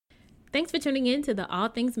Thanks for tuning in to the All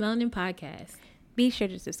Things Melanin podcast. Be sure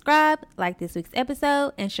to subscribe, like this week's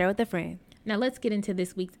episode, and share with a friend. Now let's get into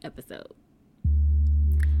this week's episode.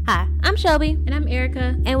 Hi, I'm Shelby. And I'm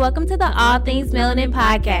Erica. And welcome to the All Things Melanin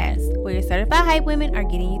podcast, where your certified hype women are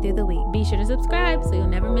getting you through the week. Be sure to subscribe so you'll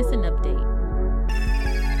never miss an update.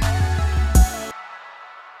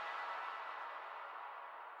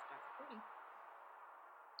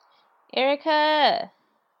 Erica.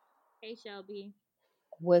 Hey, Shelby.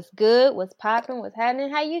 What's good? What's popping? What's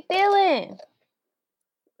happening? How you feeling?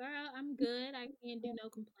 Girl, I'm good. I can't do no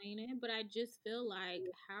complaining, but I just feel like,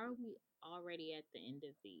 how are we already at the end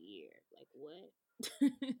of the year? Like,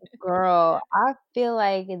 what? Girl, I feel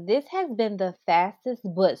like this has been the fastest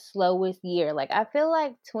but slowest year. Like, I feel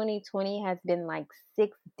like 2020 has been like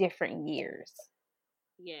 6 different years.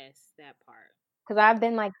 Yes, that part. Because I've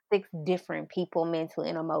been like 6 different people mentally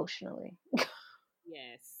and emotionally.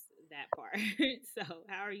 Yes, that part. So,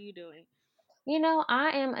 how are you doing? You know,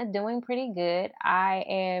 I am doing pretty good.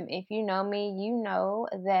 If you know me, you know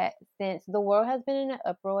that since the world has been in an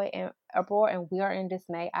uproar and we are in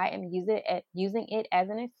dismay, I am using it as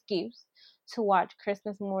an excuse to watch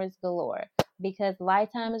Christmas movies galore because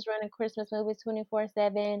Lifetime is running Christmas movies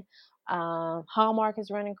 24/7. Hallmark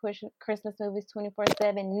is running Christmas movies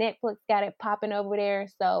 24/7. Netflix got it popping over there.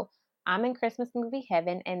 So I'm in Christmas movie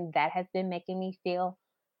heaven, and that has been making me feel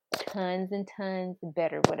tons and tons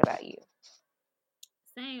better. What about you?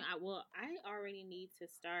 Same. I already need to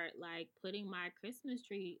start like putting my Christmas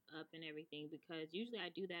tree up and everything because usually I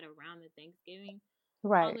do that around the Thanksgiving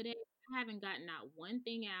Right. holiday. I haven't gotten not one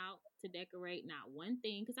thing out to decorate, not one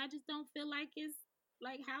thing, because I just don't feel like it's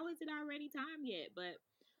like, how is it already time yet? But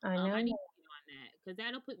I know. I need to get on that because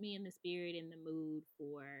that'll put me in the spirit and the mood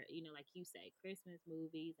for, like you say, Christmas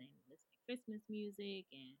movies and listening to Christmas music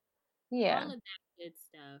and Yeah. all of that good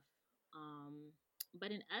stuff.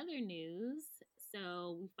 But in other news,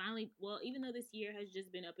 so we finally, well, even though this year has just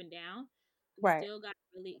been up and down, we Right. still got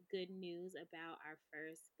really good news about our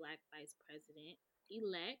first Black vice president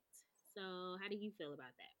elect. So, how do you feel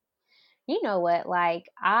about that? You know what? Like,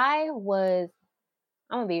 I'm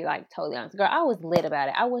gonna be like totally honest, girl. I was lit about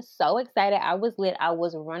it. I was so excited. I was lit. I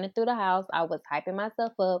was running through the house. I was hyping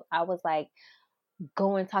myself up. I was like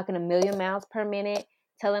talking a million miles per minute,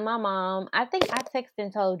 telling my mom. I think I texted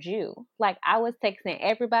and told you. Like, I was texting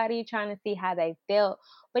everybody trying to see how they felt.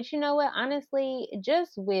 But you know what? Honestly,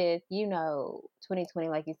 just with, 2020,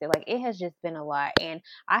 like you said, like it has just been a lot. And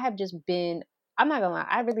I have just been, I'm not gonna lie,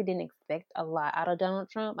 I really didn't expect a lot out of Donald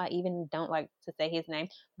Trump. I even don't like to say his name,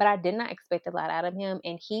 but I did not expect a lot out of him.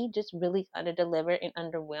 And he just really underdelivered and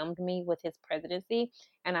underwhelmed me with his presidency.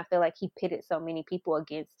 And I feel like he pitted so many people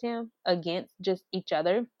against him, against just each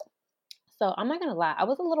other. So I'm not gonna lie, I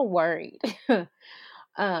was a little worried.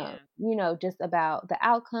 Yeah. Just about the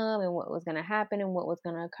outcome and what was gonna happen and what was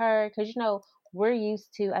gonna occur. Because we're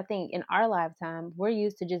used to, I think in our lifetime, we're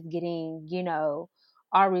used to just getting,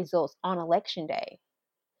 our results on election day.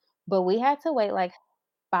 But we had to wait like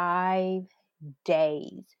 5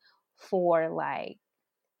 days for like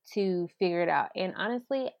to figure it out. And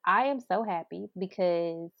honestly, I am so happy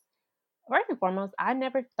because first and foremost, I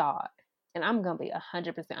never thought, and I'm gonna be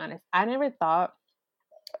 100% honest, I never thought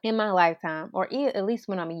in my lifetime, or at least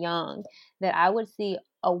when I'm young, that I would see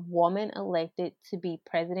a woman elected to be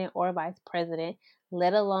president or vice president,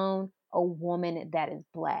 let alone a woman that is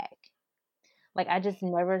Black. Like, I just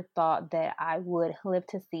never thought that I would live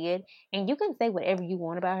to see it. And you can say whatever you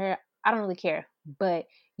want about her. I don't really care. But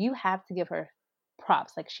you have to give her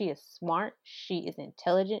props. Like, she is smart. She is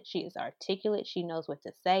intelligent. She is articulate. She knows what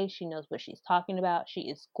to say. She knows what she's talking about. She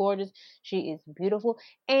is gorgeous. She is beautiful.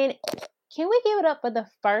 And can we give it up for the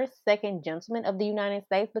second gentleman of the United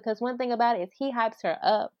States? Because one thing about it is he hypes her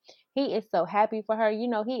up. He is so happy for her. He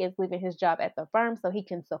is leaving his job at the firm so he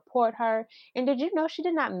can support her. And did you know she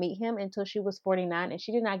did not meet him until she was 49, and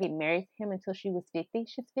she did not get married to him until she was 50?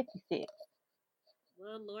 She's 56.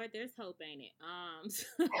 Well, Lord, there's hope, ain't it?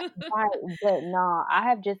 Right, but no, I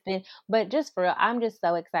have just been, but just for real, I'm just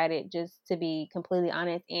so excited, just to be completely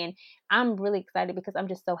honest. And I'm really excited because I'm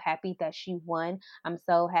just so happy that she won. I'm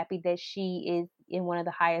so happy that she is in one of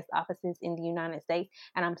the highest offices in the United States.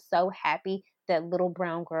 And I'm so happy that little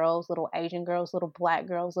brown girls, little Asian girls, little Black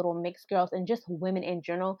girls, little mixed girls, and just women in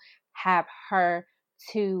general have her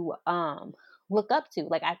to look up to.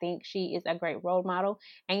 Like, I think she is a great role model.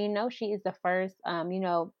 And she is the first,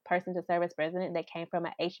 person to serve as president that came from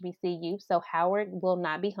a HBCU. So Howard will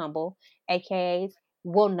not be humble. AKAs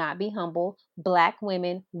will not be humble. Black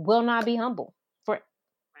women will not be humble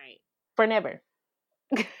Right. for never.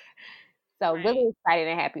 So Right. really excited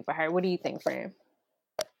and happy for her. What do you think, friend?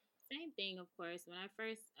 Same thing, of course, when I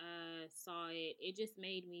first saw it, it just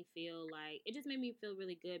made me feel like it just made me feel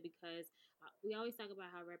really good because we always talk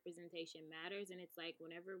about how representation matters, and it's like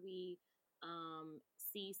whenever we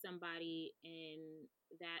see somebody in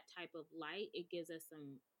that type of light, it gives us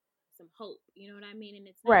some hope. You know what I mean? And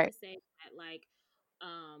it's not Right. to say that like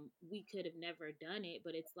we could have never done it,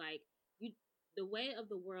 but it's like you the way of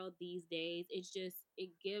the world these days, it's just it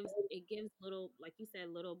gives little, like you said,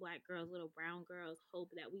 little black girls, little brown girls hope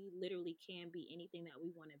that we literally can be anything that we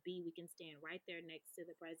want to be. We can stand right there next to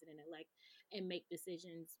the president elect and make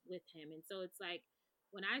decisions with him. And so it's like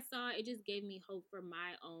when I saw it, it just gave me hope for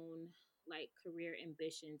my own like career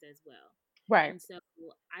ambitions as well. Right. And so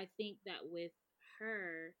I think that with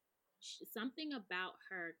her, something about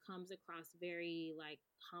her comes across very like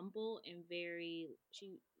humble and very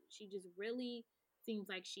she just really seems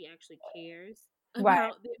like she actually cares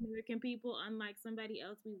Right. about the American people, unlike somebody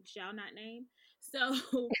else we shall not name. So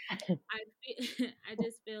I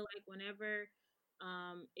just feel like whenever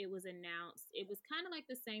it was announced, it was kind of like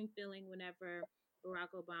the same feeling whenever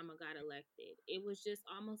Barack Obama got elected. It was just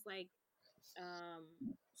almost like um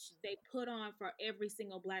they put on for every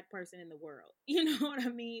single black person in the world. You know what I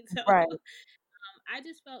mean? So Right. I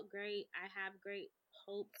just felt great. I have great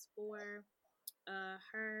hopes for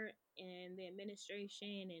her and the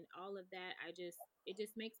administration and all of that. It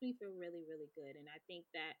just makes me feel really really good, and I think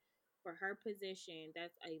that for her position,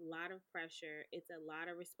 that's a lot of pressure. It's a lot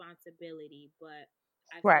of responsibility, but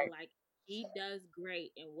I feel Right. like she does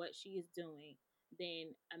great in what she is doing.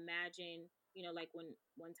 Then imagine, like when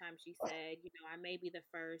one time she said, I may be the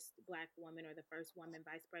first black woman or the first woman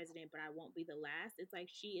vice president, but I won't be the last. It's like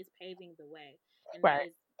she is paving the way, and that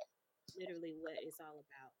Right. is literally what it's all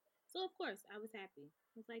about. So of course I was happy.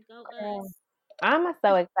 I was like, go Yeah. us. I'm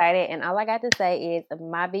so excited, and all I got to say is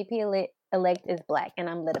my VP elect is black, and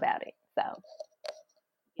I'm lit about it. So,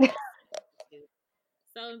 Yes. Too.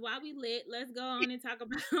 So while we lit, let's go on and talk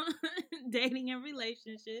about dating and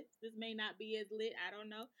relationships. This may not be as lit, I don't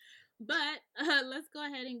know. But let's go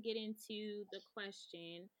ahead and get into the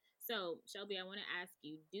question. So, Shelby, I want to ask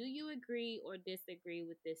you, do you agree or disagree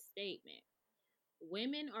with this statement?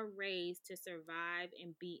 Women are raised to survive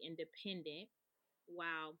and be independent,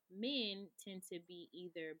 while men tend to be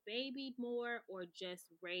either babied more or just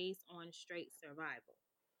raised on straight survival.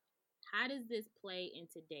 How does this play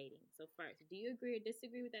into dating? So, first, do you agree or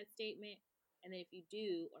disagree with that statement? And then, if you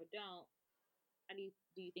do or don't, how do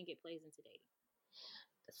you think it plays into dating?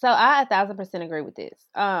 I 1,000% agree with this.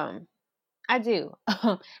 I do.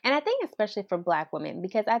 And I think especially for black women,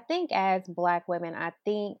 because I think as black women, I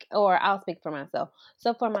think, or I'll speak for myself.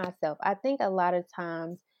 So for myself, I think a lot of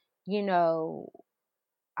times, you know,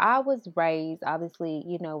 I was raised obviously,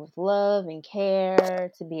 with love and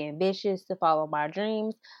care, to be ambitious, to follow my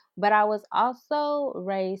dreams. But I was also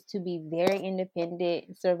raised to be very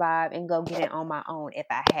independent, survive, and go get it on my own if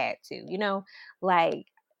I had to. Like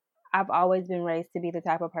I've always been raised to be the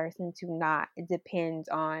type of person to not depend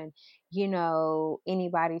on,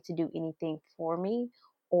 anybody to do anything for me,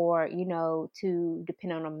 or, to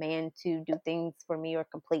depend on a man to do things for me or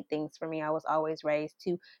complete things for me. I was always raised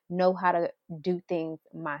to know how to do things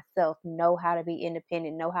myself, know how to be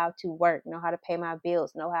independent, know how to work, know how to pay my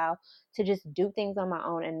bills, know how to just do things on my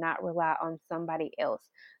own and not rely on somebody else.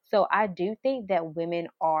 So I do think that women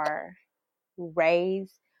are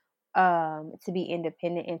raised to be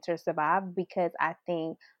independent and to survive, because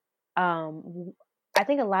um I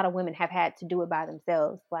think a lot of women have had to do it by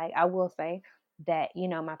themselves. Like I will say that,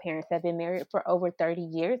 my parents have been married for over 30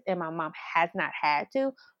 years and my mom has not had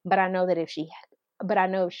to, but I know that if she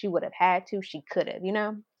would have had to, she could have.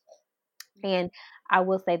 Mm-hmm. And I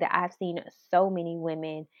will say that I've seen so many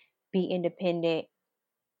women be independent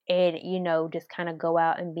and, just kind of go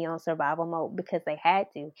out and be on survival mode because they had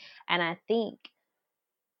to. And I think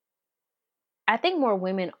more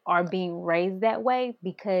women are being raised that way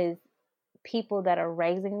because people that are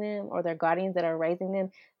raising them, or their guardians that are raising them,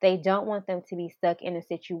 they don't want them to be stuck in a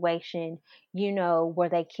situation, where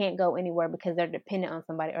they can't go anywhere because they're dependent on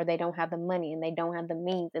somebody, or they don't have the money and they don't have the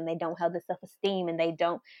means and they don't have the self-esteem and they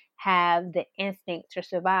don't have the instinct to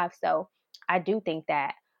survive. So I do think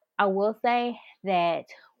that. I will say that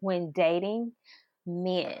when dating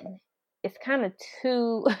men, it's kind of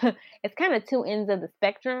two it's kind of two ends of the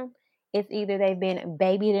spectrum. It's either they've been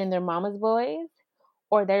babied in their mama's boys,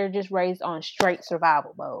 or they're just raised on straight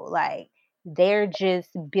survival mode. Like they're just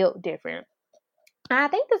built different. And I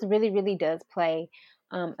think this really, really does play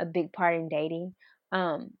a big part in dating.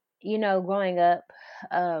 Growing up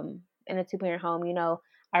in a two-parent home,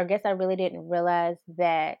 I guess I really didn't realize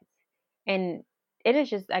that, and it is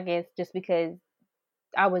just, I guess, just because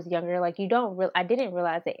I was younger, like you don't real I didn't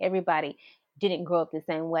realize that everybody didn't grow up the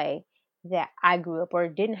same way that I grew up or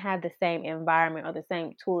didn't have the same environment or the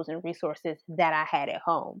same tools and resources that I had at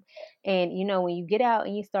home. And when you get out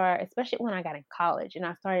and you start, especially when I got in college and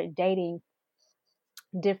I started dating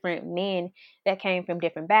different men that came from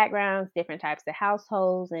different backgrounds, different types of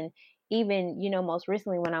households, and even, most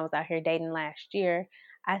recently when I was out here dating last year,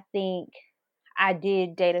 I think I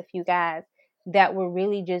did date a few guys that were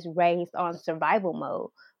really just raised on survival mode,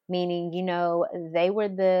 meaning, they were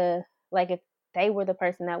if they were the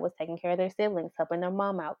person that was taking care of their siblings, helping their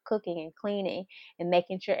mom out, cooking and cleaning and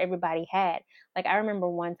making sure everybody had. Like, I remember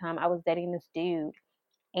one time I was dating this dude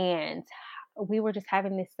and we were just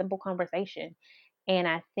having this simple conversation. And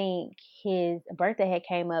I think his birthday had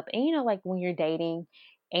came up, and like when you're dating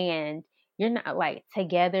and you're not like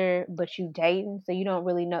together, but you dating, so you don't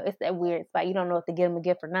really know. It's that weird spot. You don't know if to give him a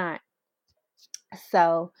gift or not.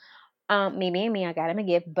 So, me, I got him a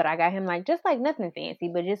gift, but I got him like just like nothing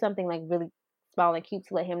fancy, but just something like really small and cute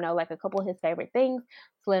to let him know like a couple of his favorite things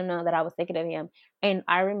to let him know that I was thinking of him. And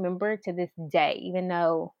I remember to this day, even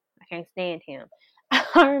though I can't stand him,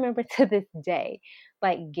 I remember to this day,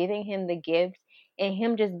 like giving him the gift and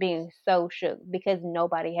him just being so shook because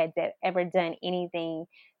nobody had ever done anything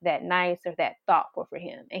that nice or that thoughtful for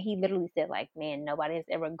him. And he literally said, like, man, nobody has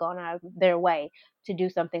ever gone out of their way to do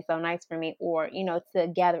something so nice for me or, to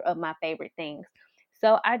gather up my favorite things.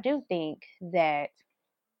 So I do think that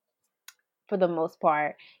for the most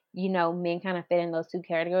part, men kind of fit in those two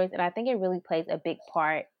categories. And I think it really plays a big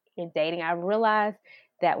part in dating. I realize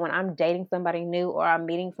that when I'm dating somebody new or I'm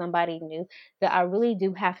meeting somebody new, that I really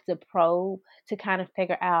do have to probe to kind of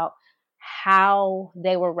figure out how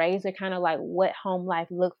they were raised or kind of like what home life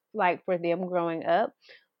looked like for them growing up.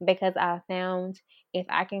 Because I found if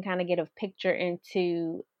I can kind of get a picture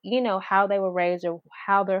into, how they were raised or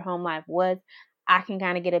how their home life was, I can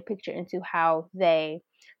kind of get a picture into how they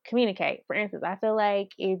communicate. For instance, I feel like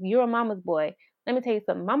if you're a mama's boy, let me tell you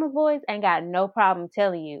something, mama's boys ain't got no problem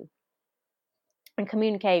telling you and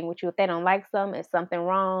communicating with you if they don't like something, if something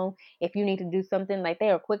wrong, if you need to do something, like they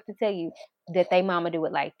are quick to tell you that they mama do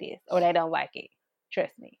it like this or they don't like it.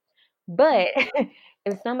 Trust me. But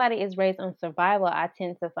if somebody is raised on survival, I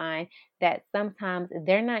tend to find that sometimes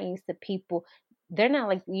they're not used to people, they're not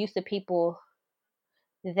like used to people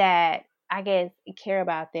that I guess care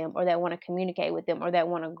about them or that want to communicate with them or that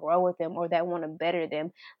want to grow with them or that want to better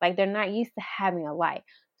them. Like they're not used to having a life.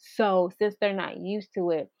 So since they're not used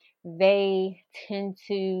to it, they tend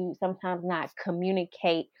to sometimes not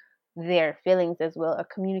communicate their feelings as well or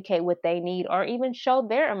communicate what they need or even show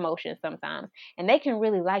their emotions sometimes. And they can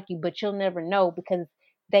really like you, but you'll never know because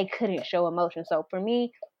they couldn't show emotion. So for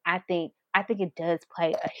me, I think it does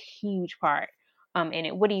play a huge part in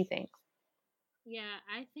it. What do you think? Yeah,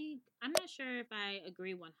 I think I'm not sure if I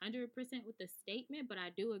agree 100% with the statement, but I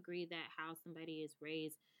do agree that how somebody is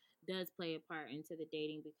raised does play a part into the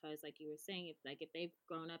dating because like you were saying if they've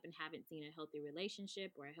grown up and haven't seen a healthy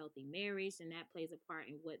relationship or a healthy marriage, then that plays a part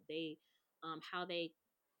in what they how they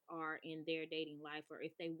are in their dating life or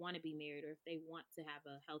if they want to be married or if they want to have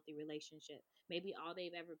a healthy relationship. Maybe all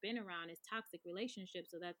they've ever been around is toxic relationships,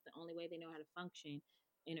 so that's the only way they know how to function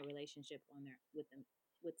in a relationship on their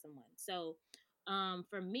with someone. So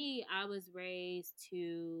for me, I was raised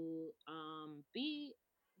to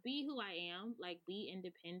be who I am, like be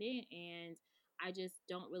independent, and I just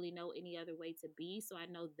don't really know any other way to be. So I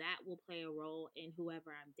know that will play a role in whoever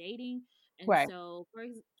I'm dating. And Right. so,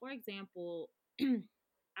 for example,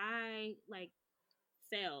 I like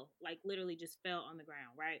fell, like literally just fell on the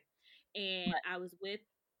ground, right? And I was with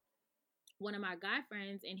one of my guy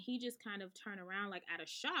friends and he just kind of turned around like out of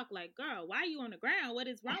shock, like, girl, why are you on the ground? What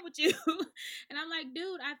is wrong with you? And I'm like,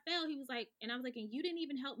 dude, I fell. He was like, and I was like, and you didn't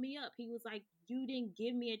even help me up. He was like, you didn't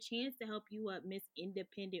give me a chance to help you up, Miss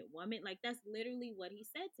Independent Woman. Like that's literally what he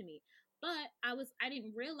said to me. But I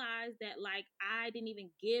didn't realize that like I didn't even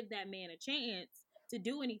give that man a chance to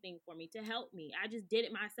do anything for me, to help me. I just did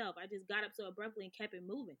it myself. I just got up so abruptly and kept it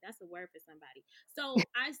moving. That's a word for somebody. So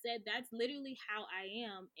I said that's literally how I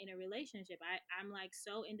am in a relationship. I'm like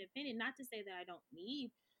so independent. Not to say that I don't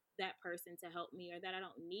need that person to help me or that I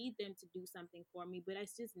don't need them to do something for me, but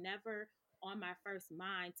it's just never on my first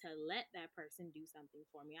mind to let that person do something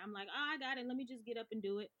for me. I'm like, oh, I got it. Let me just get up and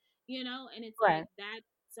do it, And it's Right. like that.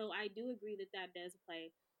 So I do agree that that does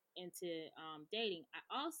play into dating. I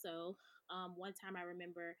also, one time I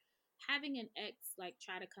remember having an ex like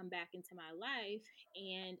try to come back into my life,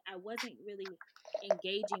 and I wasn't really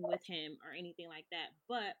engaging with him or anything like that.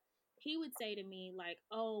 But he would say to me, like,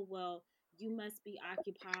 oh, well, you must be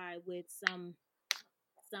occupied with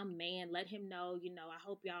some man let him know, I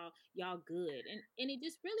hope y'all good. And it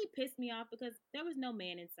just really pissed me off because there was no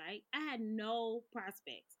man in sight. I had no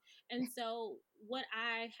prospects. And so what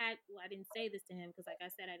I had, well, I didn't say this to him because, like I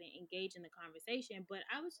said, I didn't engage in the conversation, but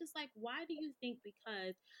I was just like, why do you think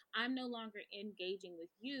because I'm no longer engaging with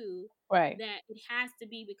you Right. that it has to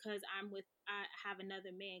be because I have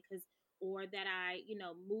another man, because or that I,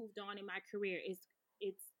 moved on in my career. It's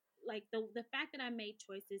like the fact that I made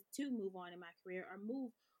choices to move on in my career or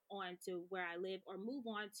move on to where I live or move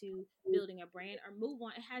on to building a brand or move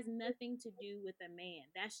on, it has nothing to do with a man.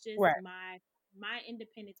 That's just Right. my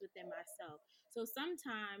independence within myself. So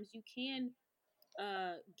sometimes you can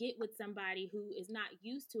get with somebody who is not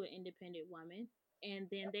used to an independent woman, and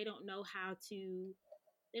then they don't know how to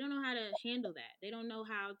handle that. They don't know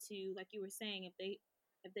how to, like you were saying,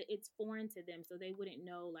 it's foreign to them, so they wouldn't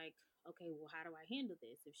know, like, okay, well, how do I handle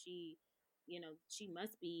this? If she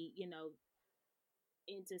must be,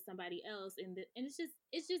 into somebody else, and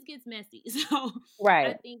it just gets messy. So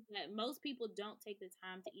I Right. think that most people don't take the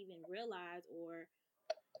time to even realize, or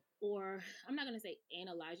I'm not gonna say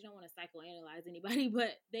analyze. You don't want to psychoanalyze anybody,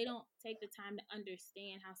 but they don't take the time to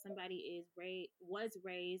understand how somebody was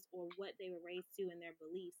raised, or what they were raised to in their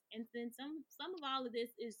beliefs. And then some of all of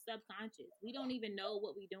this is subconscious. We don't even know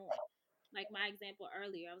what we're doing. Like my example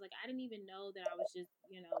earlier, I was like, I didn't even know that I was just,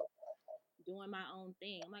 doing my own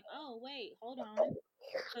thing. I'm like, oh wait, hold on.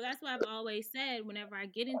 So that's why I've always said whenever I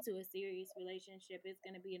get into a serious relationship, it's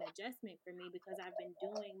going to be an adjustment for me because I've been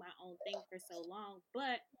doing my own thing for so long.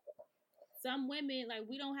 But some women, like,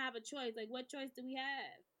 we don't have a choice. Like, what choice do we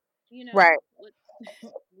have? Right. What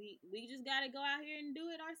we just got to go out here and do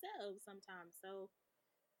it ourselves sometimes. So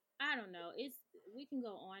I don't know. We can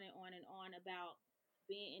go on and on and on about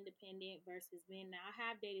being independent versus being. Now I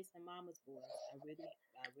have dated some mama's boys. I really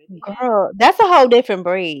have. Girl, that's a whole different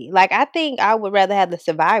breed. Like I think I would rather have the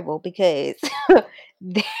survival because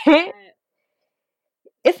that- I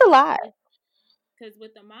it's a lot. it's because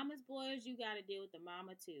with the mama's boys, you got to deal with the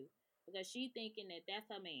mama too, because she thinking that that's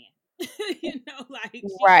her man. Like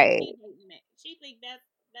she think Right. she dating that. She think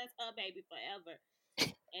that's her baby forever,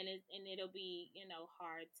 and it'll be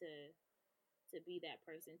hard to be that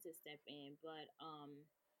person to step in. But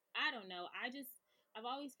I don't know. I've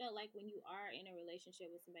always felt like when you are in a relationship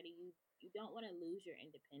with somebody, you don't want to lose your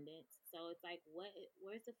independence. So it's like,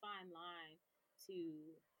 where's the fine line to,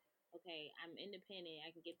 okay, I'm independent,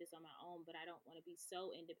 I can get this on my own, but I don't want to be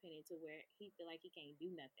so independent to where he feel like he can't do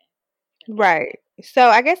nothing for me. Right. So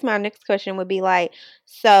I guess my next question would be like,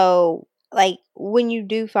 so like when you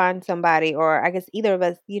do find somebody, or I guess either of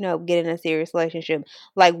us, get in a serious relationship,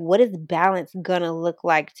 like what is balance gonna look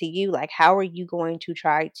like to you? Like how are you going to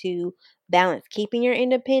try to balance keeping your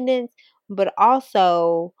independence, but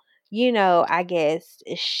also, I guess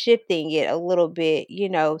shifting it a little bit,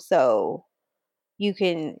 so you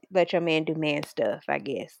can let your man do man stuff, I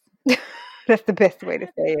guess. That's the best I way to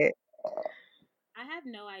have say it. I have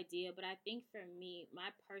no idea, but I think for me,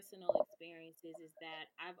 my personal experiences is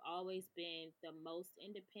that I've always been the most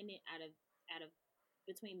independent out of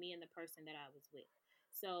between me and the person that I was with.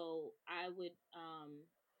 So I would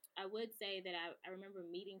say that I remember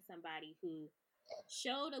meeting somebody who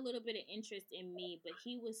showed a little bit of interest in me, but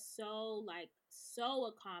he was so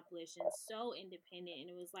accomplished and so independent, and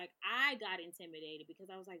it was like I got intimidated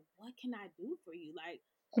because I was like, what can I do for you? Like,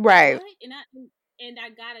 Right. what? And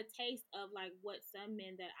I got a taste of like what some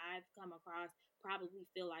men that I've come across probably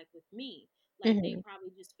feel like with me. Like they Hmm.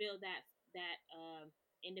 probably just feel that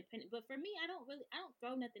independent. But for me, I don't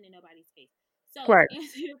throw nothing in nobody's face. So to Right.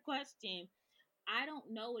 answer your question, I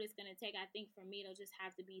don't know what it's gonna take. I think for me it'll just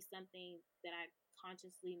have to be something that I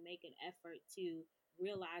consciously make an effort to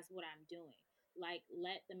realize what I'm doing. Like,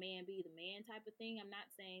 let the man be the man type of thing. I'm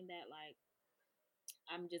not saying that like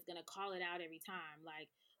I'm just gonna call it out every time. Like,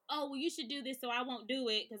 oh well, you should do this, so I won't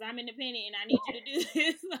do it because I'm independent and I need you to do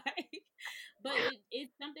this. Like, but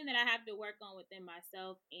it's something that I have to work on within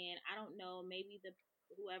myself, and I don't know. Maybe the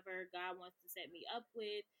whoever God wants to set me up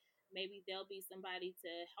with, maybe there'll be somebody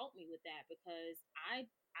to help me with that because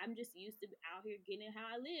I'm just used to out here getting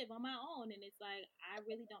how I live on my own, and it's like I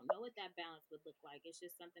really don't know what that balance would look like. It's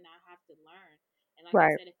just something I have to learn. And like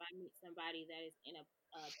I Right. said, if I meet somebody that is in a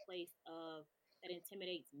place of that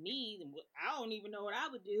intimidates me, then I don't even know what I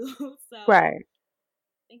would do. So Right.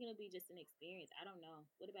 I think it'll be just an experience. I don't know.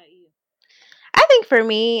 What about you? I think for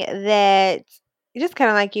me that just kind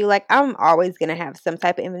of like you, like I'm always gonna have some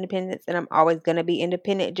type of independence, and I'm always gonna be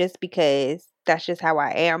independent just because that's just how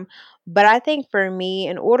I am. But I think for me,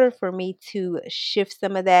 in order for me to shift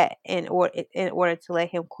some of that, in order to let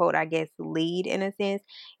him, quote, I guess, lead in a sense,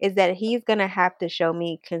 is that he's gonna have to show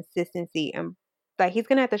me consistency and like he's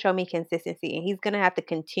gonna have to show me consistency, and he's gonna have to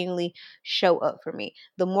continually show up for me.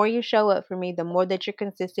 The more you show up for me, the more that you're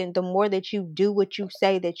consistent, the more that you do what you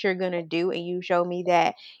say that you're gonna do, and you show me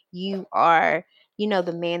that you are,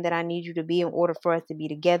 the man that I need you to be in order for us to be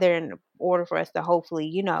together, and in order for us to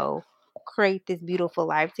hopefully, create this beautiful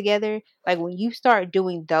life together. Like when you start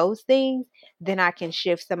doing those things, then I can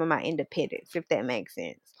shift some of my independence, if that makes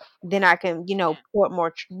sense. Then I can, Yeah. put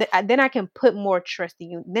more, then I can put more trust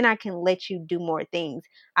in you. Then I can let you do more things.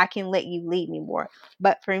 I can let you lead me more.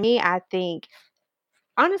 But for me, I think,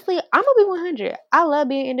 honestly, I'm gonna be 100. I love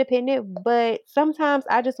being independent, but sometimes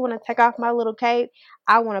I just want to take off my little cape.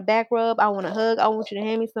 I want a back rub. I want a hug. I want you to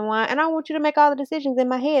hand me some wine, and I want you to make all the decisions in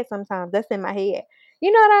my head. Sometimes that's in my head.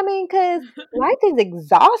 You know what I mean? Because life is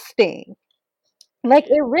exhausting. Like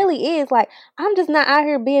Yeah. it really is. Like I'm just not out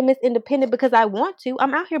here being Miss Independent because I want to.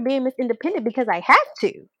 I'm out here being Miss Independent because I have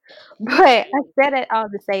to. But I Right. said it all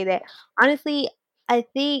to say that honestly, I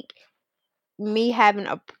think me having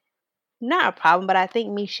a not a problem, but I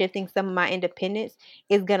think me shifting some of my independence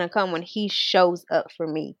is gonna come when he shows up for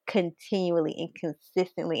me continually and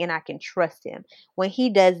consistently, and I can trust him. When he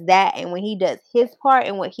does that, and when he does his part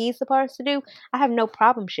and what he's supposed to do, I have no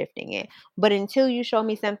problem shifting it. But until you show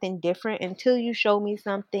me something different, until you show me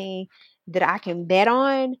something that I can bet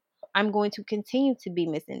on, I'm going to continue to be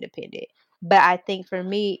Miss Independent. But I think for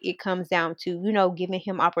me, it comes down to, giving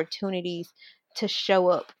him opportunities to show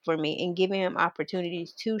up for me and giving him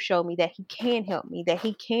opportunities to show me that he can help me, that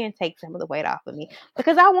he can take some of the weight off of me.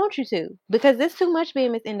 Because I want you to. Because it's too much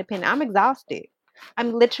being Miss Independent. I'm exhausted.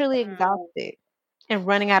 I'm literally exhausted and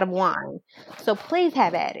running out of Yeah. wine. So please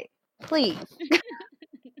have at it. Please.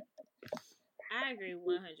 I agree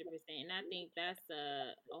 100%. And I think that's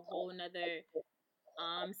a whole nother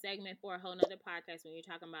segment for a whole nother podcast when you're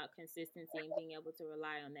talking about consistency and being able to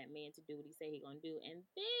rely on that man to do what he say he gonna do. And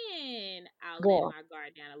then I'll let Girl. my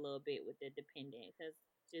guard down a little bit with the dependent, because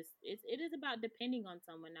just it is about depending on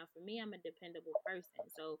someone. Now for me, I'm a dependable person,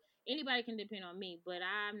 so anybody can depend on me, but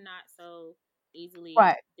I'm not so easily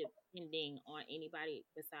Right. depending on anybody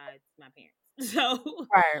besides my parents. So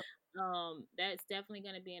Right. that's definitely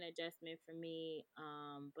going to be an adjustment for me.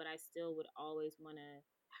 But I still would always want to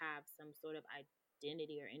have some sort of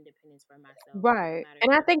identity or independence for myself, no Right. matter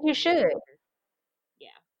And if I it's think you money should. or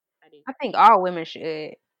yeah, I do. I think all women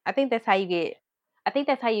should. I think that's how you get Yeah. I think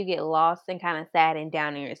that's how you get lost and kind of sad and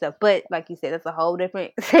down in yourself. But like you said, that's a whole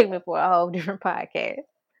different segment for a whole different podcast.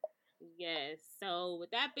 Yes. So,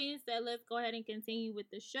 with that being said, let's go ahead and continue with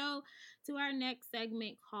the show to our next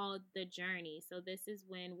segment called The Journey. So, this is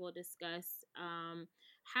when we'll discuss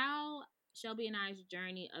how Shelby and I's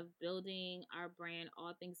journey of building our brand,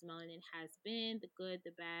 All Things Melanin, has been, the good,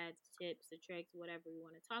 the bad, the tips, the tricks, whatever we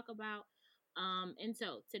want to talk about. And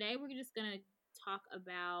so, today we're just going to talk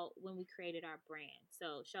about when we created our brand.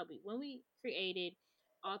 So, Shelby, when we created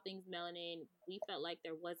All Things Melanin, we felt like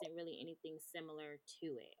there wasn't really anything similar to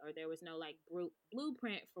it, or there was no like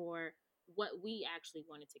blueprint for what we actually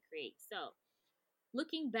wanted to create. So,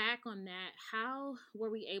 looking back on that, how were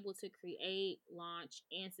we able to create, launch,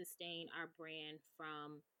 and sustain our brand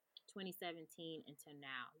from 2017 until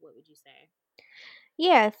now? What would you say?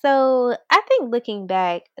 Yeah, so I think looking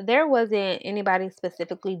back, there wasn't anybody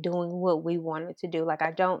specifically doing what we wanted to do. Like,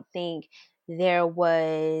 I don't think there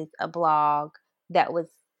was a blog that was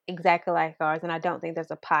exactly like ours, and I don't think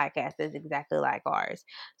there's a podcast that's exactly like ours.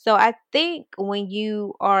 So I think when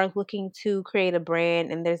you are looking to create a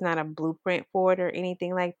brand and there's not a blueprint for it or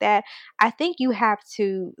anything like that, I think you have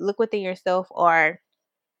to look within yourself or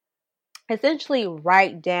essentially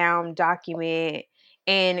write down, document,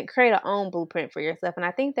 and create a own blueprint for yourself. And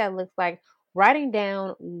I think that looks like writing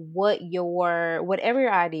down whatever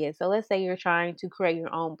your idea is. So let's say you're trying to create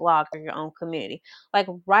your own blog or your own community. Like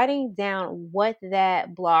writing down what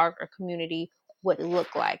that blog or community would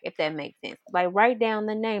look like, if that makes sense. Like write down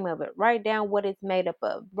the name of it, write down what it's made up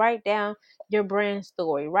of, write down your brand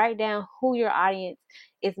story, write down who your audience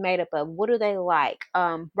is made up of. What do they like?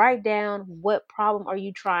 Write down what problem are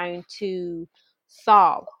you trying to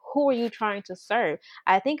solve? Who are you trying to serve?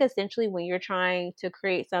 I think essentially when you're trying to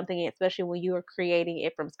create something, especially when you are creating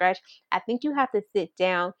it from scratch, I think you have to sit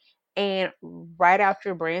down and write out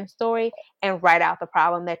your brand story and write out the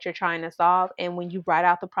problem that you're trying to solve. And when you write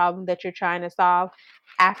out the problem that you're trying to solve,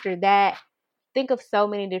 after that, think of so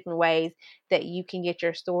many different ways that you can get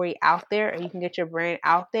your story out there and you can get your brand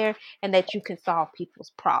out there and that you can solve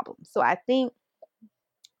people's problems. So I think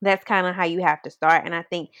that's kind of how you have to start. And I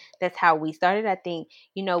think that's how we started. I think,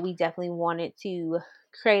 we definitely wanted to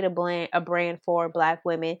create a brand for Black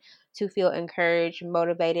women to feel encouraged,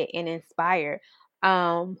 motivated, and inspired.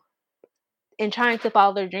 Um, and trying to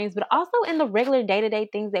follow their dreams, but also in the regular day to day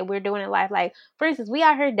things that we're doing in life. Like, for instance, we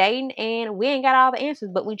out here dating and we ain't got all the answers,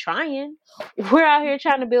 but we trying. We're out here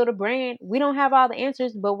trying to build a brand. We don't have all the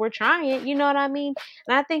answers, but we're trying. You know what I mean?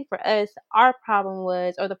 And I think for us, our problem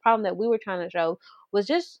was, or the problem that we were trying to show, was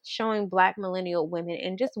just showing Black millennial women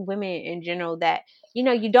and just women in general that,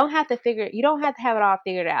 you don't have to have it all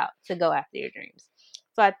figured out to go after your dreams.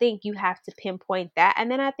 So I think you have to pinpoint that.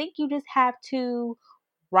 And then I think you just have to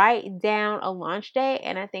write down a launch date.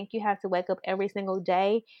 And I think you have to wake up every single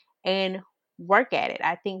day and work at it.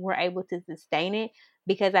 I think we're able to sustain it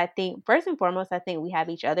because I think, first and foremost, I think we have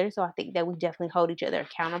each other. So I think that we definitely hold each other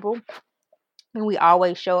accountable. And we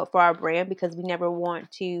always show up for our brand because we never want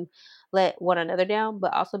to let one another down,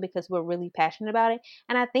 but also because we're really passionate about it.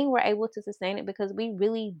 And I think we're able to sustain it because we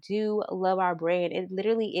really do love our brand. It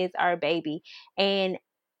literally is our baby. And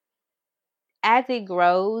as it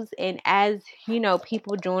grows and as,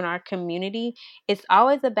 people join our community, it's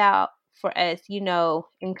always about for us,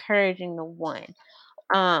 encouraging the one,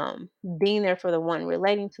 um being there for the one,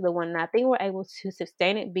 relating to the one. And I think we're able to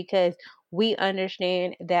sustain it because we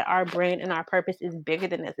understand that our brand and our purpose is bigger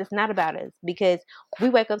than us. It's not about us because we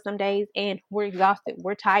wake up some days and we're exhausted,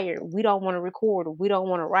 we're tired, we don't want to record, we don't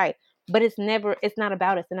want to write, but it's not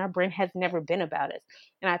about us, and our brand has never been about us.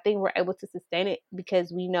 And I think we're able to sustain it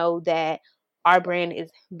because we know that our brand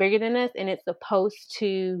is bigger than us and it's supposed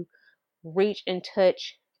to reach and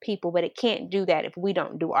touch people, but it can't do that if we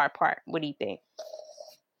don't do our part. What do you think?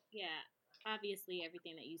 Yeah, obviously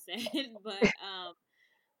everything that you said, but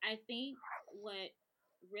I think what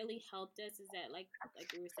really helped us is that like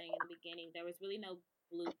we were saying in the beginning, there was really no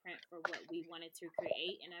blueprint for what we wanted to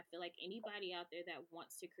create. And I feel like anybody out there that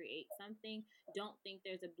wants to create something, don't think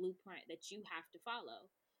there's a blueprint that you have to follow.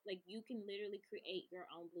 Like, you can literally create your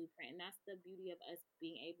own blueprint. And that's the beauty of us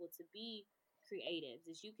being able to be creatives,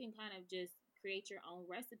 is you can kind of just create your own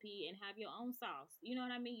recipe and have your own sauce. You know what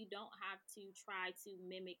I mean? You don't have to try to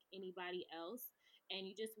mimic anybody else, and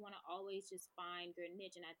you just want to always just find your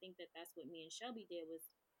niche. And I think that that's what me and Shelby did, was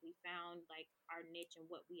we found like our niche and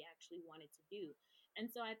what we actually wanted to do. And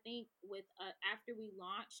so I think with after we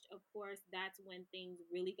launched, of course, that's when things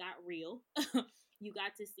really got real. You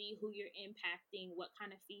got to see who you're impacting, what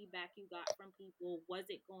kind of feedback you got from people. Was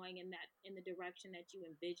it going in the direction that you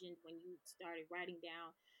envisioned when you started writing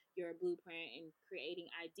down your blueprint and creating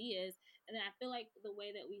ideas? And then I feel like the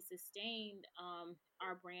way that we sustained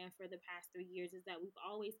our brand for the past 3 years is that we've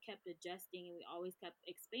always kept adjusting and we always kept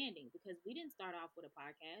expanding, because we didn't start off with a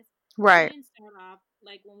podcast. We Right. didn't start off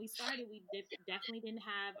like, when we started, we definitely didn't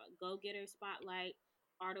have a go getter spotlight,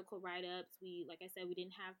 article write ups. We, like I said, we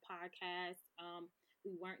didn't have podcasts.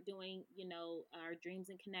 We weren't doing, our dreams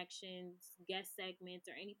and connections, guest segments,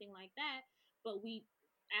 or anything like that. But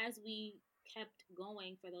as we kept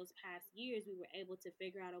going for those past years, we were able to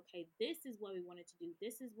figure out, okay, this is what we wanted to do.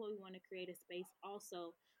 This is what we want to create a space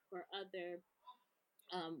also for other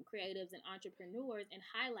creatives and entrepreneurs, and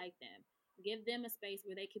highlight them, give them a space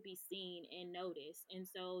where they could be seen and noticed. And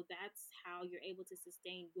so that's how you're able to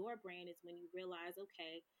sustain your brand, is when you realize,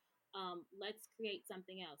 okay, let's create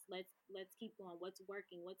something else. Let's keep going. What's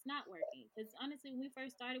working? What's not working? Because honestly, when we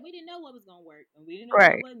first started, we didn't know what was going to work, and we didn't know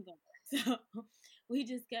what Right. wasn't going to work. So we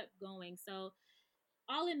just kept going. So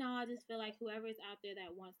all in all, I just feel like whoever is out there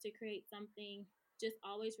that wants to create something, just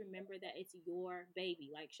always remember that it's your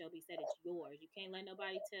baby. Like Shelby said, it's yours. You can't let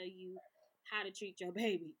nobody tell you how to treat your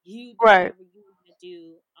baby. You do Right. whatever you want to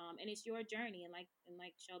do, and it's your journey. And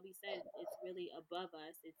like Shelby said, it's really above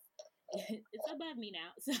us. It's it's above me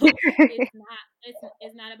now. So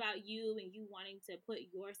it's not about you and you wanting to put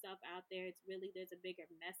yourself out there. It's really, there's a bigger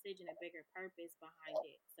message and a bigger purpose behind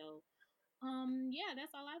it. So yeah,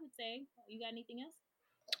 that's all I would say. You got anything else?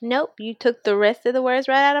 Nope, you took the rest of the words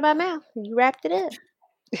right out of my mouth. You wrapped it up.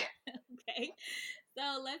 Okay.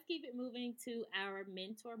 So let's keep it moving to our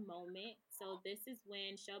mentor moment. So this is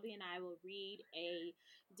when Shelby and I will read a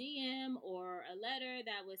DM or a letter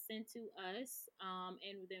that was sent to us,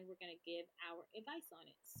 and then we're going to give our advice on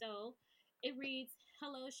it. So it reads,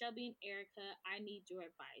 "Hello, Shelby and Erica. I need your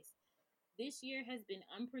advice. This year has been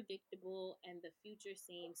unpredictable and the future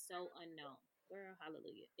seems so unknown." Girl,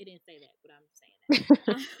 hallelujah. It didn't say that, but I'm saying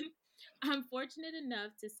that. I'm fortunate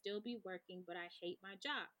enough to still be working, but I hate my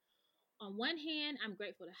job. On one hand, I'm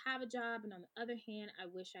grateful to have a job, and on the other hand, I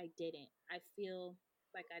wish I didn't.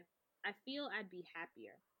 Like I feel I'd be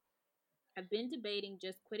happier. I've been debating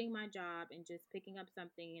just quitting my job and just picking up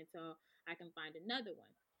something until I can find another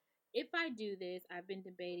one. If I do this, I've been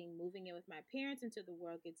debating moving in with my parents until the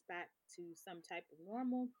world gets back to some type of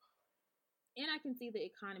normal, and I can see the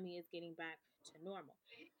economy is getting back to normal.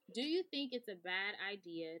 Do you think it's a bad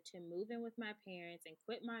idea to move in with my parents and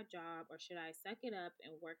quit my job, or should I suck it up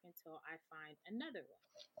and work until I find another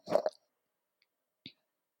one?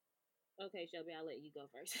 Okay, Shelby, I'll let you go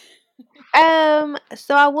first.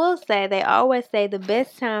 So I will say they always say the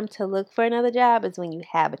best time to look for another job is when you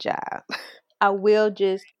have a job. I will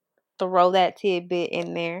just throw that tidbit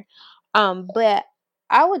in there. But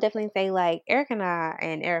I would definitely say like Eric and I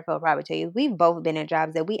and Erica will probably tell you we've both been in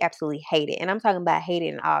jobs that we absolutely hated. And I'm talking about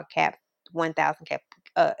hated in all caps, 1,000 cap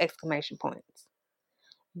exclamation points.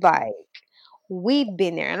 Like we've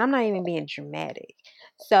been there, and I'm not even being dramatic.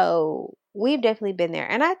 So we've definitely been there.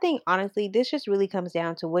 And I think honestly, this just really comes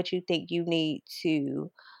down to what you think you need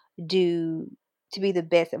to do to be the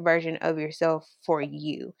best version of yourself for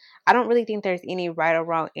you. I don't really think there's any right or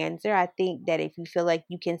wrong answer. I think that if you feel like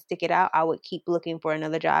you can stick it out, I would keep looking for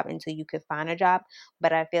another job until you could find a job.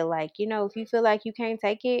 But I feel like, if you feel like you can't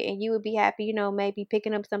take it and you would be happy, maybe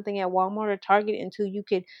picking up something at Walmart or Target until you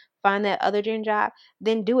could find that other dream job,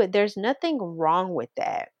 then do it. There's nothing wrong with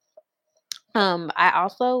that. I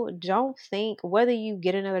also don't think whether you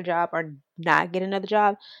get another job or not get another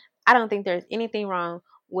job, I don't think there's anything wrong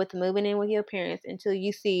with moving in with your parents until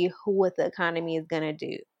you see what the economy is going to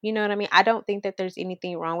do. You know what I mean? I don't think that there's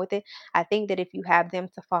anything wrong with it. I think that if you have them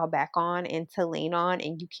to fall back on and to lean on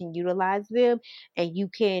and you can utilize them and you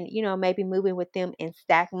can, maybe move in with them and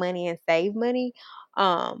stack money and save money,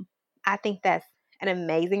 I think that's an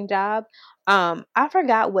amazing job. I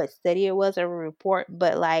forgot what study it was or report,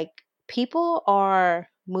 but like people are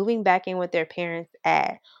moving back in with their parents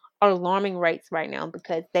at alarming rates right now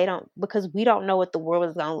because we don't know what the world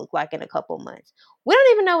is going to look like in a couple months. We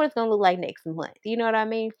don't even know what it's going to look like next month. You know what I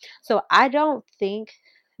mean? So I don't think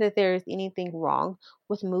that there's anything wrong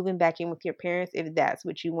with moving back in with your parents if that's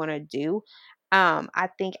what you want to do. I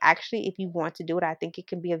think actually if you want to do it, I think it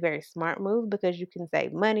can be a very smart move because you can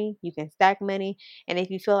save money, you can stack money, and if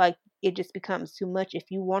you feel like it just becomes too much, if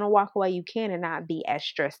you want to walk away, you can and not be as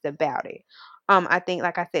stressed about it. I think,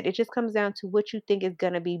 like I said, it just comes down to what you think is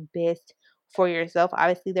going to be best for yourself.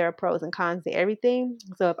 Obviously, there are pros and cons to everything.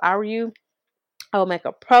 So if I were you, I would make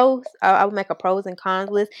a pros and cons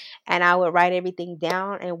list, and I would write everything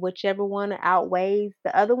down, and whichever one outweighs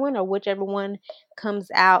the other one, or whichever one comes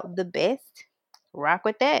out the best, rock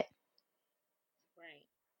with that. Right.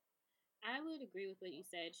 I would agree with what you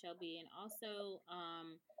said, Shelby, and also,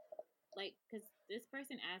 like, because this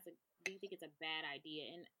person asked, like, do you think it's a bad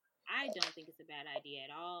idea? And I don't think it's a bad idea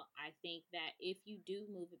at all. I think that if you do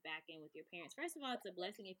move it back in with your parents, first of all, it's a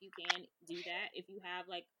blessing if you can do that. If you have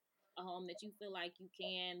like a home that you feel like you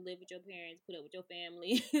can live with your parents, put up with your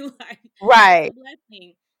family, like it's Right. a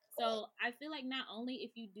blessing. So I feel like not only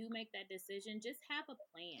if you do make that decision, just have a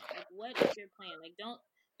plan. Like, what is your plan? Like, don't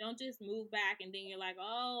just move back and then you're like,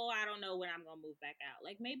 oh, I don't know when I'm gonna move back out.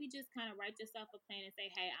 Like maybe just kind of write yourself a plan and say,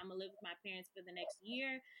 hey, I'm gonna live with my parents for the next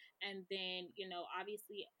year, and then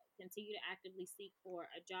obviously continue to actively seek for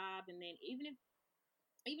a job, and then even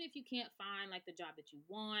if you can't find like the job that you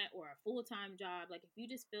want or a full-time job, like if you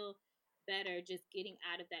just feel better just getting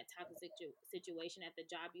out of that toxic situation at the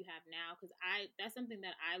job you have now, because that's something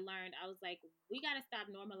that I learned. I was like, we got to stop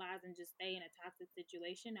normalizing just stay in a toxic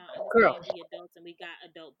situation. Now I Girl. understand we adults and we got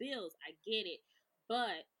adult bills, I get it,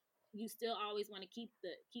 but you still always want to keep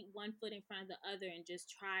one foot in front of the other and just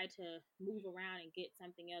try to move around and get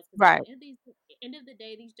something else, because at Right. the end of the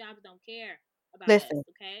day, these jobs don't care about us. Listen.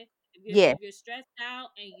 Okay, if you're Yeah. if you're stressed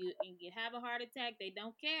out and you have a heart attack, they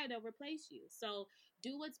don't care. They'll replace you. So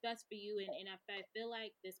do what's best for you. And if I feel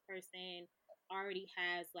like this person already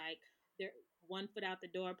has like their one foot out the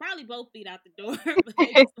door, probably both feet out the door, but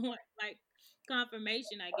they just want like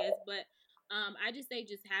confirmation, I guess. But I just say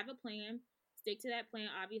just have a plan. Stick to that plan.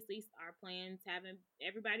 Obviously, our plans haven't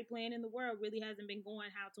everybody plan in the world really hasn't been going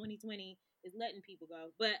how 2020 is letting people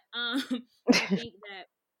go. But I think that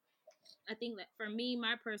I think that for me,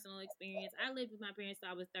 my personal experience, I lived with my parents till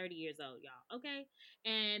I was 30 years old, y'all. Okay.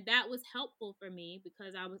 And that was helpful for me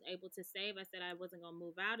because I was able to save. I said I wasn't going to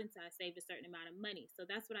move out until I saved a certain amount of money. So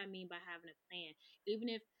that's what I mean by having a plan. Even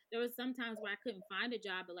if there was some times where I couldn't find a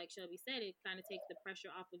job, but like Shelby said, it kind of takes the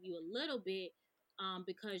pressure off of you a little bit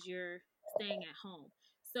because you're staying at home.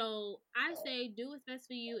 So I say do what's best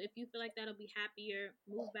for you. If you feel like that'll be happier,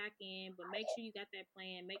 move back in, but make sure you got that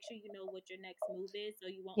plan. Make sure you know what your next move is so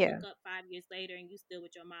you won't Yeah. look up 5 years later and you still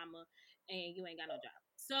with your mama and you ain't got no job.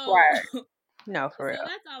 So Right. No, for so real.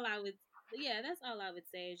 that's all I would yeah, that's all I would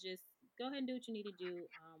say is just go ahead and do what you need to do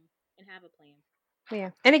and have a plan.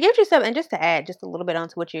 Yeah. And it gives you something, and just to add just a little bit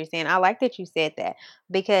onto what you're saying, I like that you said that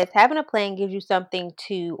because having a plan gives you something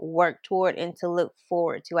to work toward and to look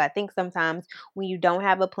forward to. I think sometimes when you don't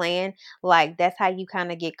have a plan, like that's how you kind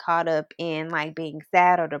of get caught up in like being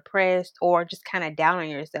sad or depressed or just kind of down on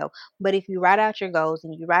yourself. But if you write out your goals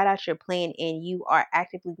and you write out your plan and you are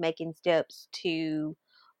actively making steps to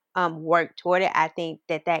work toward it, I think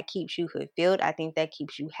that that keeps you fulfilled. I think that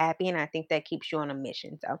keeps you happy, and I think that keeps you on a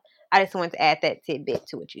mission. So I just wanted to add that tidbit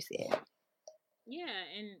to what you said. Yeah,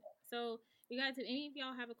 and so you guys, if any of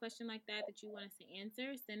y'all have a question like that that you want us to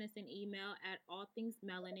answer, send us an email at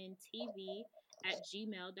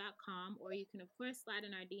allthingsmelanintv@gmail.com, or you can of course slide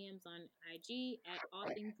in our DMs on IG at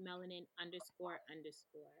allthingsmelanin underscore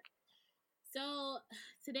underscore. So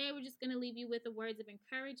today we're just gonna leave you with the words of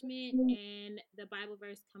encouragement, and the Bible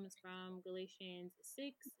verse comes from Galatians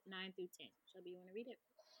 6:9-10. Shelby, you want to read it?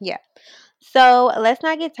 Yeah. So let's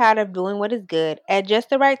not get tired of doing what is good. At just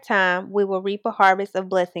the right time, we will reap a harvest of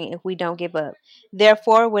blessing if we don't give up.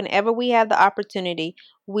 Therefore, whenever we have the opportunity,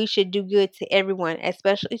 we should do good to everyone,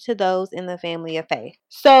 especially to those in the family of faith.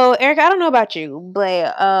 So, Eric, I don't know about you,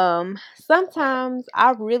 but sometimes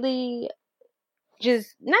I really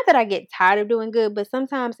just not that I get tired of doing good, but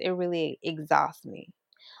sometimes it really exhausts me.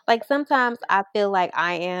 Like sometimes I feel like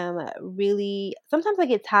I am really, sometimes I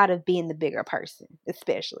get tired of being the bigger person,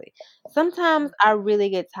 especially. Sometimes I really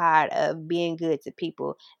get tired of being good to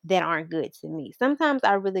people that aren't good to me. Sometimes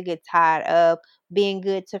I really get tired of being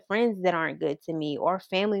good to friends that aren't good to me, or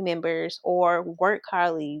family members, or work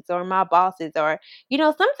colleagues, or my bosses, or,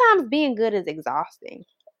 sometimes being good is exhausting.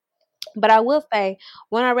 But I will say,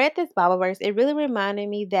 when I read this Bible verse, it really reminded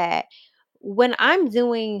me that when I'm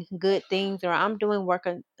doing good things or I'm doing work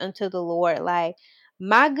unto the Lord, like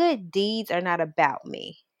my good deeds are not about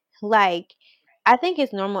me. Like, I think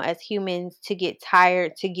it's normal as humans to get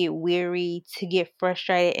tired, to get weary, to get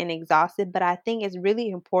frustrated and exhausted. But I think it's really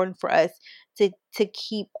important for us to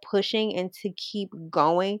keep pushing and to keep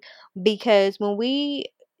going, because when we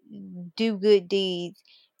do good deeds,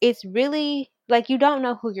 it's really like you don't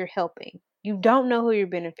know who you're helping. You don't know who you're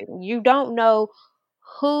benefiting. You don't know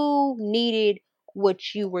who needed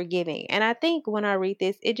what you were giving. And I think when I read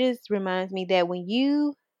this, it just reminds me that when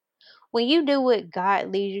you do what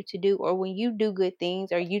God leads you to do, or when you do good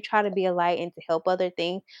things, or you try to be a light and to help other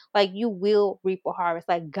things, like you will reap a harvest.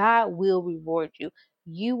 Like God will reward you.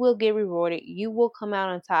 You will get rewarded. You will come out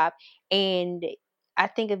on top. And I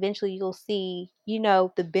think eventually you'll see,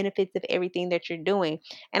 the benefits of everything that you're doing.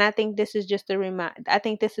 And I think this is just a remind. I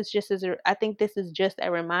think this is just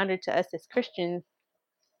a reminder to us as Christians,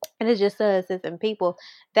 and it's just us as in people,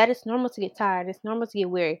 that it's normal to get tired. It's normal to get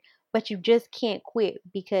weary, but you just can't quit,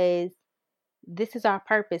 because this is our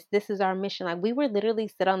purpose. This is our mission. Like we were literally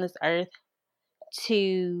set on this earth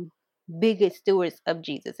to be good stewards of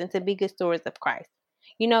Jesus and to be good stewards of Christ.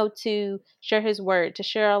 To share his word, to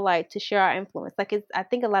share our light, to share our influence. Like I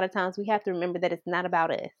think a lot of times we have to remember that it's not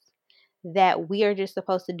about us. That we are just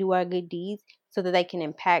supposed to do our good deeds so that they can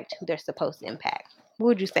impact who they're supposed to impact. What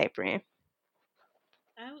would you say, friend?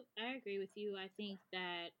 I agree with you. I think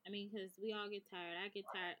that, I mean, because we all get tired. I get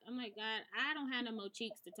tired. I'm like, God, I don't have no more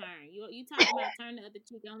cheeks to turn. You talking about turn the other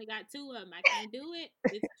cheek? I only got two of them. I can't do it.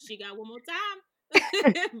 She got one more time.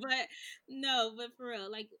 But no, but for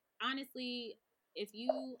real, like honestly, if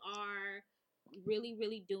you are really,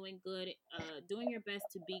 really doing good, doing your best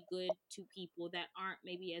to be good to people that aren't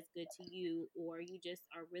maybe as good to you, or you just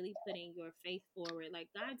are really putting your faith forward, like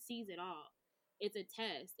God sees it all. It's a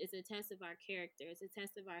test. It's a test of our character. It's a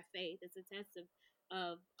test of our faith. It's a test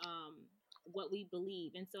of what we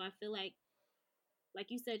believe. And so I feel like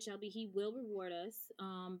you said, Shelby, he will reward us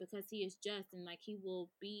because he is just, and like he will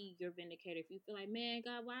be your vindicator. If you feel like, man,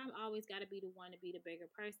 God, why I'm always got to be the one to be the bigger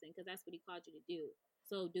person, because that's what he called you to do.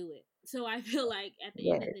 So do it. So I feel like at the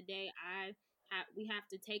end of Yes. the day, we have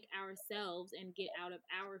to take ourselves and get out of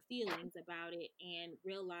our feelings about it and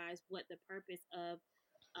realize what the purpose of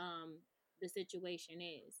um the situation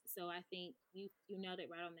is. So I think you nailed it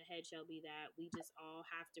right on the head, Shelby, that we just all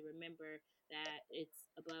have to remember that it's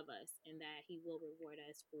above us and that he will reward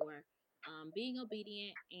us for being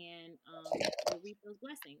obedient, and we'll reap those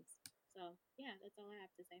blessings. So yeah, that's all I have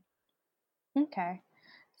to say. Okay.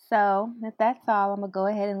 So, if that's all, I'm going to go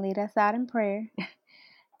ahead and lead us out in prayer.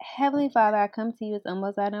 Heavenly Father, I come to you as humble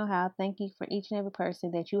as I know how. Thank you for each and every person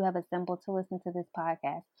that you have assembled to listen to this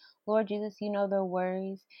podcast. Lord Jesus, you know their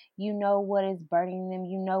worries. You know what is burdening them.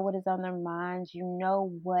 You know what is on their minds. You know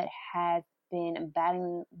what has been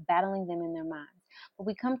battling them in their minds. But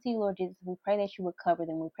we come to you, Lord Jesus. We pray that you would cover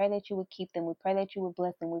them. We pray that you would keep them. We pray that you would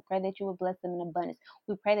bless them. We pray that you would bless them in abundance.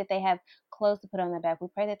 We pray that they have clothes to put on their back. We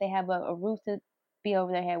pray that they have a roof be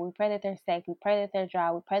over their head. We pray that they're safe. We pray that they're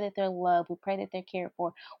dry. We pray that they're loved. We pray that they're cared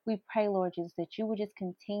for. We pray, Lord Jesus, that you would just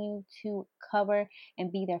continue to cover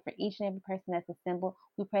and be there for each and every person that's assembled.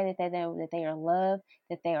 We pray that they know that they are loved,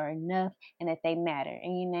 that they are enough, and that they matter.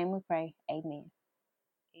 In your name we pray. Amen.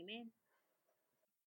 Amen.